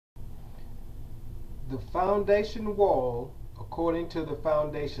The foundation wall, according to the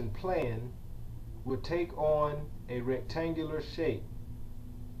foundation plan, will take on a rectangular shape.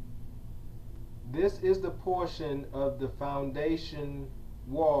 This is the portion of the foundation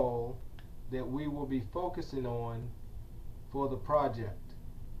wall that we will be focusing on for the project.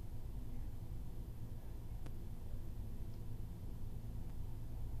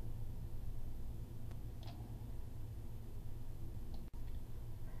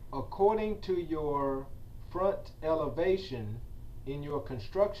 According to your front elevation in your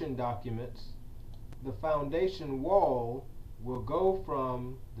construction documents, the foundation wall will go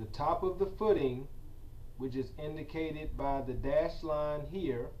from the top of the footing, which is indicated by the dashed line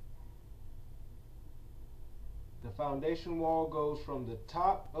here. The foundation wall goes from the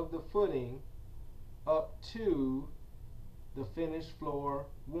top of the footing up to the finished floor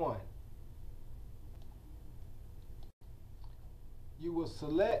 1. You will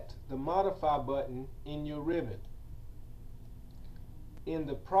select the Modify button in your ribbon. In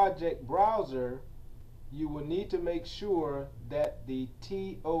the project browser, you will need to make sure that the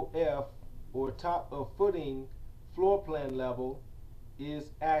TOF, or top of footing floor plan level,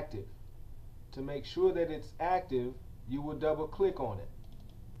 is active. To make sure that it's active, you will double click on it.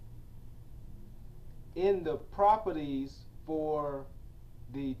 In the properties for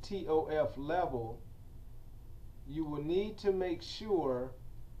the TOF level, you will need to make sure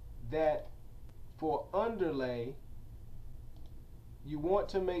that for underlay, you want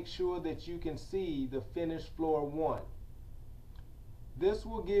to make sure that you can see the finished floor 1. This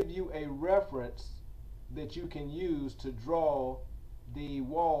will give you a reference that you can use to draw the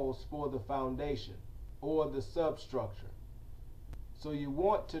walls for the foundation or the substructure. So you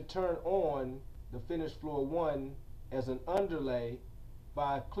want to turn on the finished floor 1 as an underlay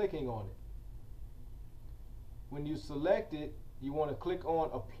by clicking on it. When you select it, you want to click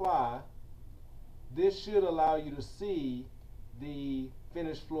on Apply. This should allow you to see the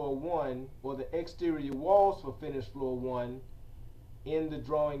finished floor 1 or the exterior walls for finished floor 1 in the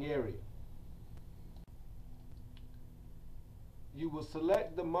drawing area. You will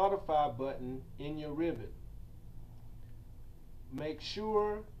select the Modify button in your ribbon. Make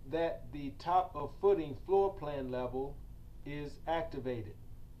sure that the top of footing floor plan level is activated.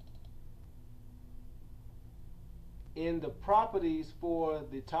 In the properties for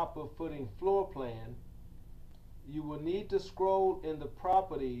the top of footing floor plan, you will need to scroll in the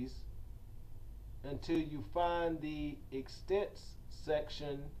properties until you find the Extents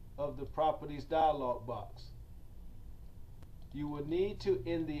section of the Properties dialog box. You will need to,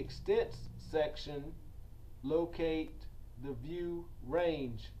 in the Extents section, locate the View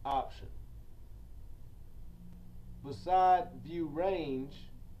Range option. Beside View Range,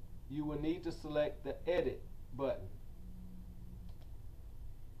 you will need to select the Edit button.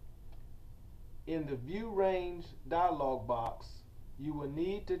 In the View Range dialog box, you will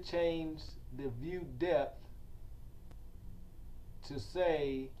need to change the view depth to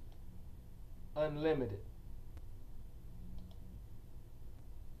say Unlimited.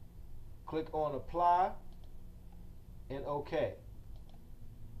 Click on Apply and OK.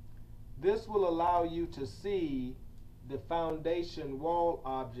 This will allow you to see the foundation wall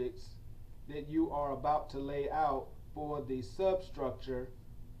objects that you are about to lay out for the substructure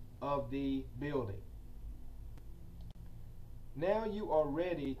of the building. Now you are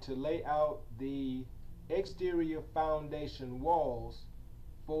ready to lay out the exterior foundation walls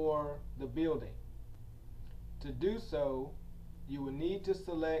for the building. To do so, you will need to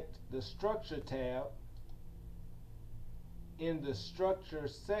select the Structure tab. In the Structure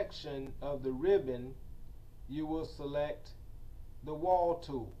section of the ribbon, you will select the Wall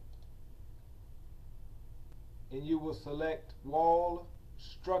tool, and you will select Wall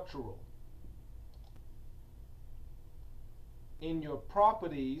Structural. In your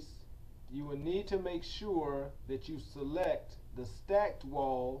properties, you will need to make sure that you select the stacked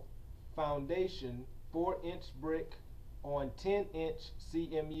wall foundation 4-inch brick on 10-inch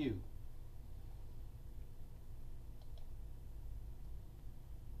CMU.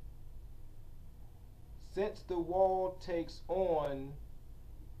 Since the wall takes on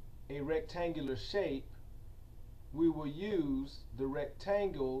a rectangular shape, we will use the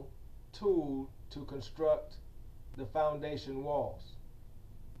Rectangle tool to construct the foundation walls.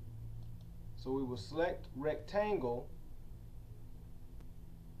 So we will select Rectangle,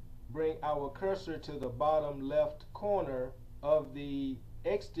 bring our cursor to the bottom left corner of the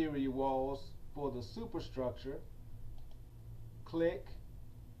exterior walls for the superstructure, click,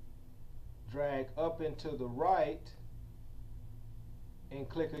 drag up and to the right, and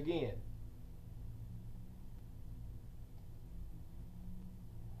click again.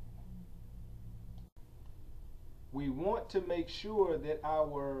 we want to make sure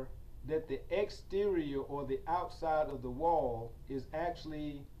that the exterior or the outside of the wall is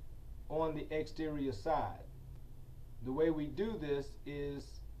actually on the exterior side. The way we do this is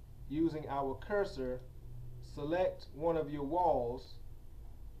using our cursor. Select one of your walls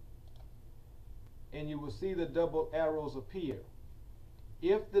and you will see the double arrows appear.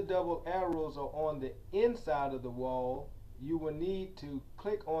 If the double arrows are on the inside of the wall, you will need to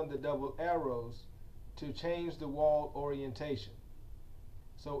click on the double arrows to change the wall orientation.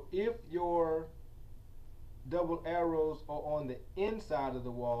 So if your double arrows are on the inside of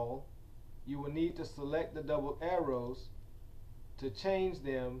the wall, you will need to select the double arrows to change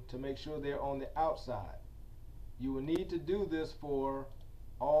them to make sure they're on the outside. You will need to do this for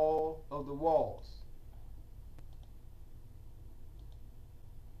all of the walls.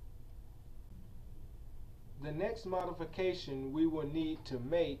 The next modification we will need to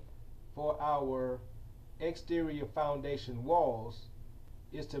make for our exterior foundation walls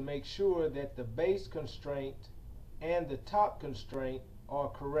is to make sure that the base constraint and the top constraint are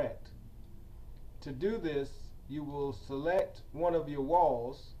correct. To do this, you will select one of your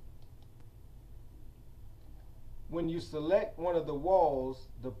walls. When you select one of the walls,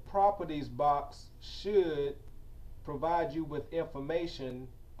 the properties box should provide you with information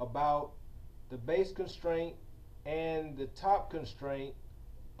about the base constraint and the top constraint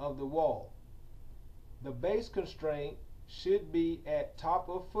of the wall. The base constraint should be at top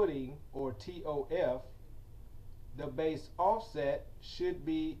of footing, or TOF. The base offset should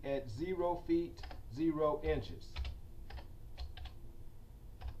be at 0 feet 0 inches.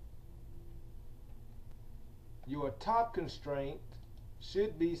 Your top constraint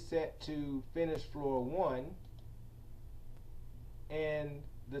should be set to finished floor 1, and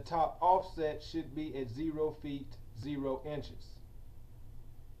the top offset should be at 0 feet 0 inches.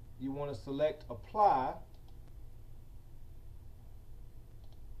 You want to select apply,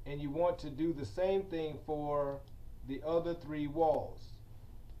 and you want to do the same thing for the other 3 walls.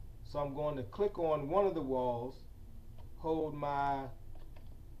 So I'm going to click on one of the walls, hold my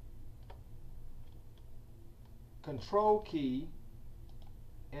control key,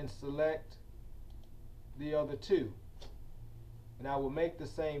 and select the other 2. And I will make the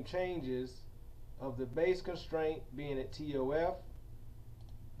same changes of the base constraint being at TOF,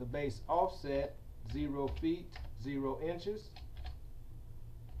 the base offset 0 feet 0 inches,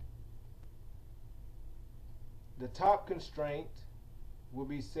 the top constraint will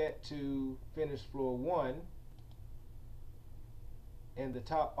be set to finished floor 1, and the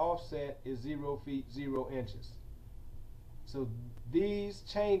top offset is 0 feet 0 inches. So these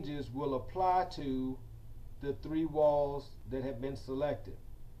changes will apply to the 3 walls that have been selected.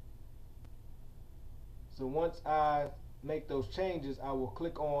 So once I make those changes, I will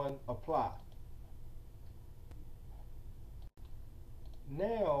click on apply.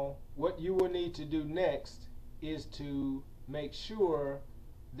 Now what you will need to do next is to make sure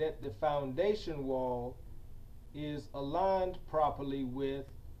that the foundation wall is aligned properly with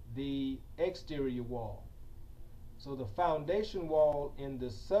the exterior wall. So the foundation wall in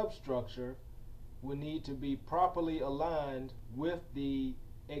the substructure will need to be properly aligned with the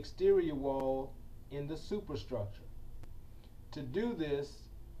exterior wall in the superstructure. To do this,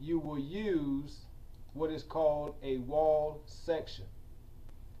 you will use what is called a wall section.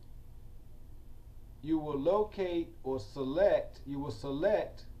 You will locate or select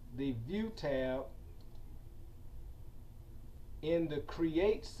the View tab in the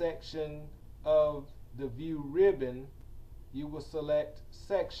Create section of the View ribbon. You will select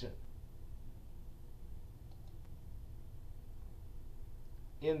Section.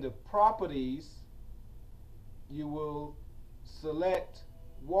 In the Properties, you will select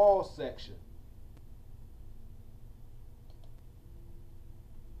Wall Section.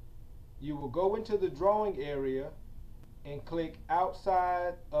 You will go into the drawing area and click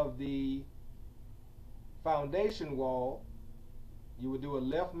outside of the foundation wall. You will do a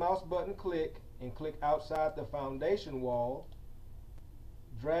left mouse button click and click outside the foundation wall.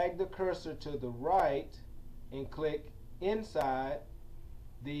 Drag the cursor to the right and click inside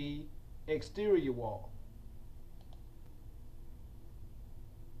the exterior wall.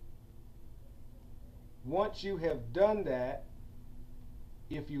 Once you have done that,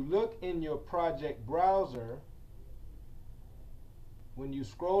 if you look in your project browser, when you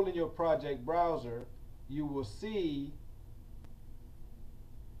scroll in your project browser, you will see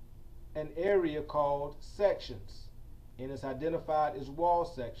an area called Sections, and it's identified as Wall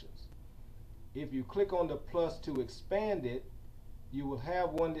Sections. If you click on the plus to expand it, you will have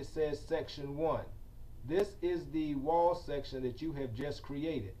one that says Section 1. This is the wall section that you have just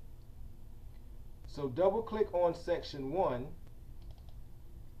created. So double click on section 1.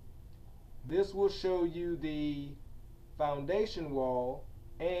 This will show you the foundation wall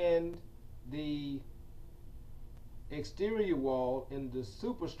and the exterior wall in the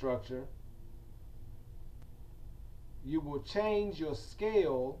superstructure. You will change your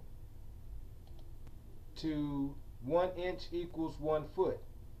scale to 1 inch equals 1 foot.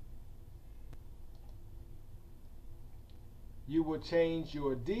 You will change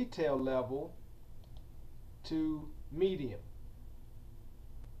your detail level to medium.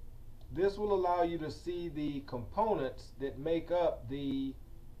 This will allow you to see the components that make up the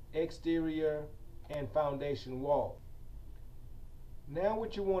exterior and foundation wall. Now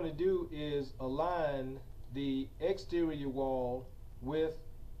what you want to do is align the exterior wall with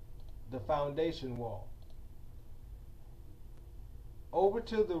the foundation wall. Over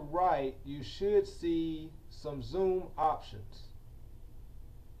to the right, you should see some zoom options.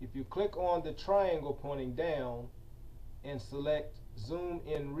 If you click on the triangle pointing down and select zoom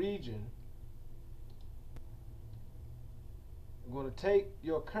in region, I'm going to take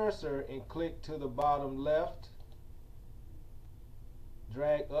your cursor and click to the bottom left,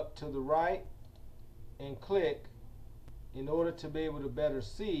 drag up to the right, and click in order to be able to better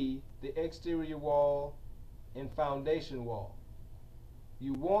see the exterior wall and foundation wall.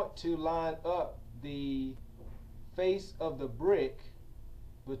 You want to line up the face of the brick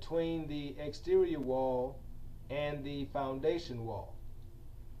between the exterior wall and the foundation wall.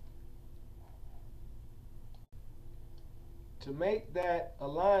 To make that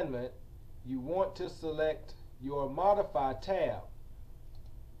alignment, you want to select your Modify tab.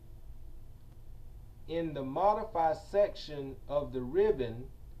 In the Modify section of the ribbon,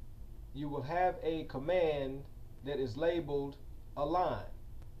 you will have a command that is labeled Align.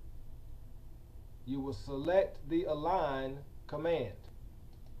 You will select the Align command.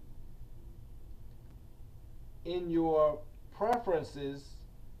 In your preferences,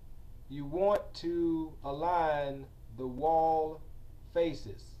 you want to align the wall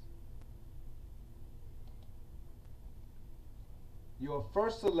faces. Your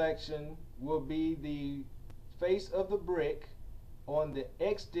first selection will be the face of the brick on the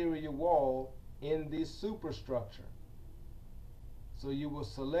exterior wall in the superstructure. So you will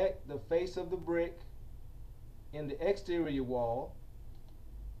select the face of the brick in the exterior wall.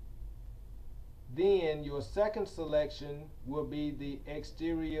 Then your second selection will be the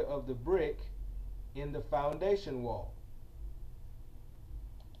exterior of the brick in the foundation wall.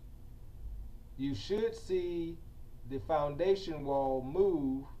 You should see the foundation wall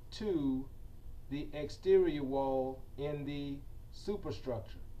move to the exterior wall in the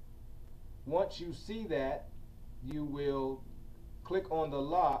superstructure. Once you see that, you will click on the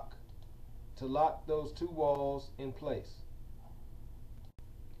lock to lock those two walls in place.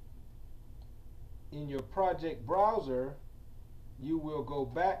 In your project browser, you will go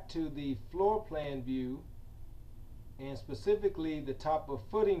back to the floor plan view, and specifically the top of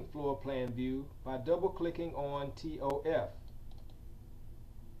footing floor plan view, by double clicking on TOF.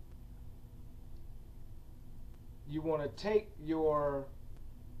 You want to take your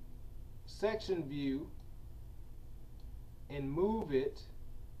section view and move it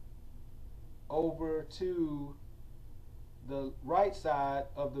over to the right side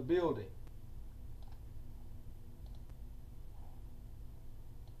of the building.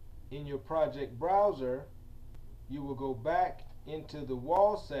 In your project browser, you will go back into the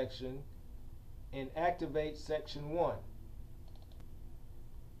wall section and activate section 1.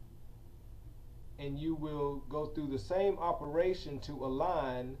 And you will go through the same operation to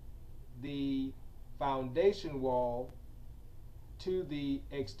align the foundation wall to the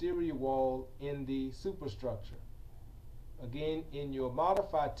exterior wall in the superstructure. Again, in your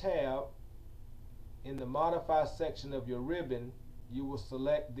Modify tab, in the Modify section of your ribbon, you will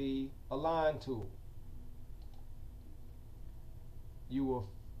select the Align tool. You will,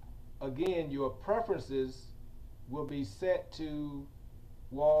 again, your preferences will be set to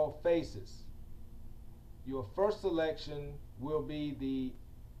wall faces. Your first selection will be the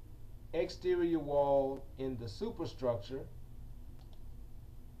exterior wall in the superstructure.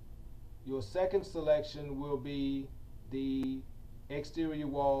 Your second selection will be the exterior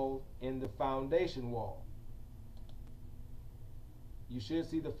wall in the foundation wall. You should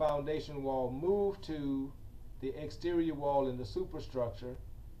see the foundation wall move to the exterior wall in the superstructure,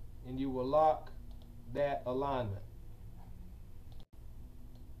 and you will lock that alignment.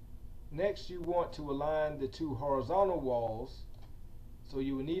 Next, you want to align the two horizontal walls, so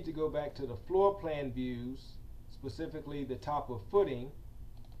you will need to go back to the floor plan views, specifically the top of footing,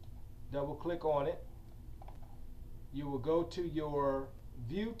 double click on it. You will go to your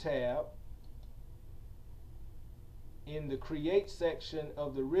View tab in the Create section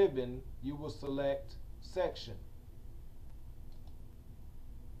of the ribbon, you will select Section.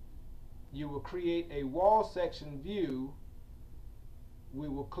 You will create a wall section view. We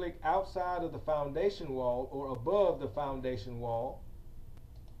will click outside of the foundation wall or above the foundation wall.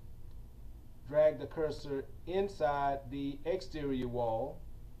 Drag the cursor inside the exterior wall.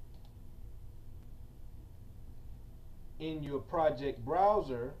 In your project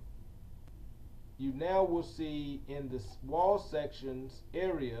browser, you now will see in the wall sections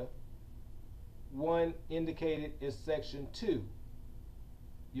area one indicated as section 2.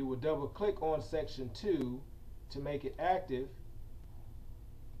 You will double click on section 2 to make it active.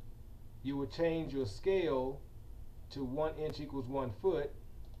 You will change your scale to 1 inch equals 1 foot.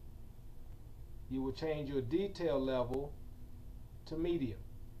 You will change your detail level to medium.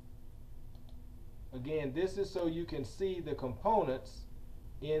 Again, this is so you can see the components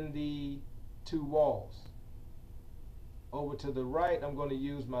in the two walls. Over to the right, I'm going to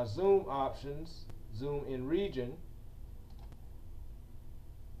use my zoom options, zoom in region.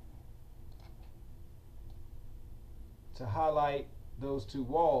 To highlight those two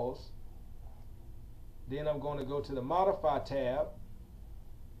walls. Then I'm going to go to the Modify tab.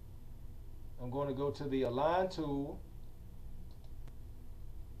 I'm going to go to the Align tool.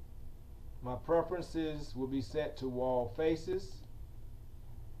 My preferences will be set to wall faces.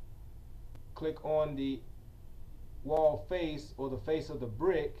 Click on the wall face or the face of the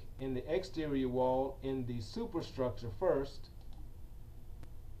brick in the exterior wall in the superstructure first.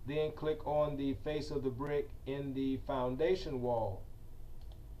 Then click on the face of the brick in the foundation wall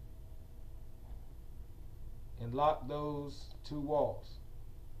and lock those two walls.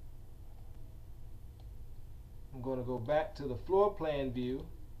 I'm going to go back to the floor plan view,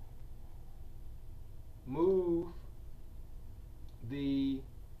 move the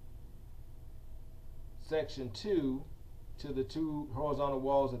section 2 to the two horizontal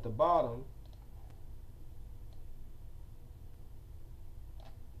walls at the bottom.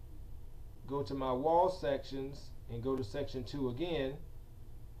 Go to my wall sections and go to section 2 again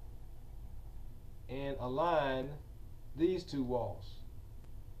and align these two walls.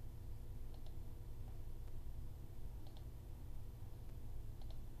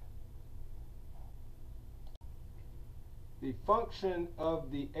 The function of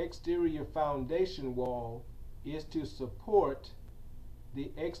the exterior foundation wall is to support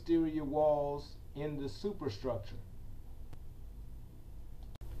the exterior walls in the superstructure.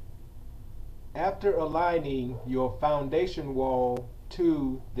 After aligning your foundation wall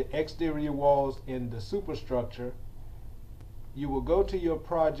to the exterior walls in the superstructure, you will go to your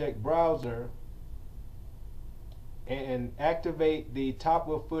project browser and activate the top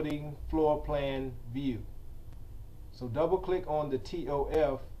of footing floor plan view. So double click on the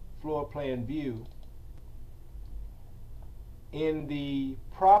TOF floor plan view. In the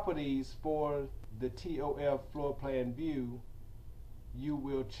properties for the TOF floor plan view, you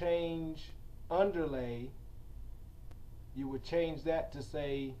will change underlay. You would change that to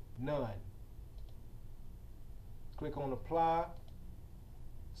say none. Click on apply.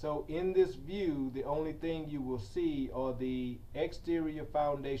 So in this view, the only thing you will see are the exterior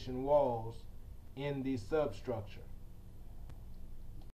foundation walls in the substructure.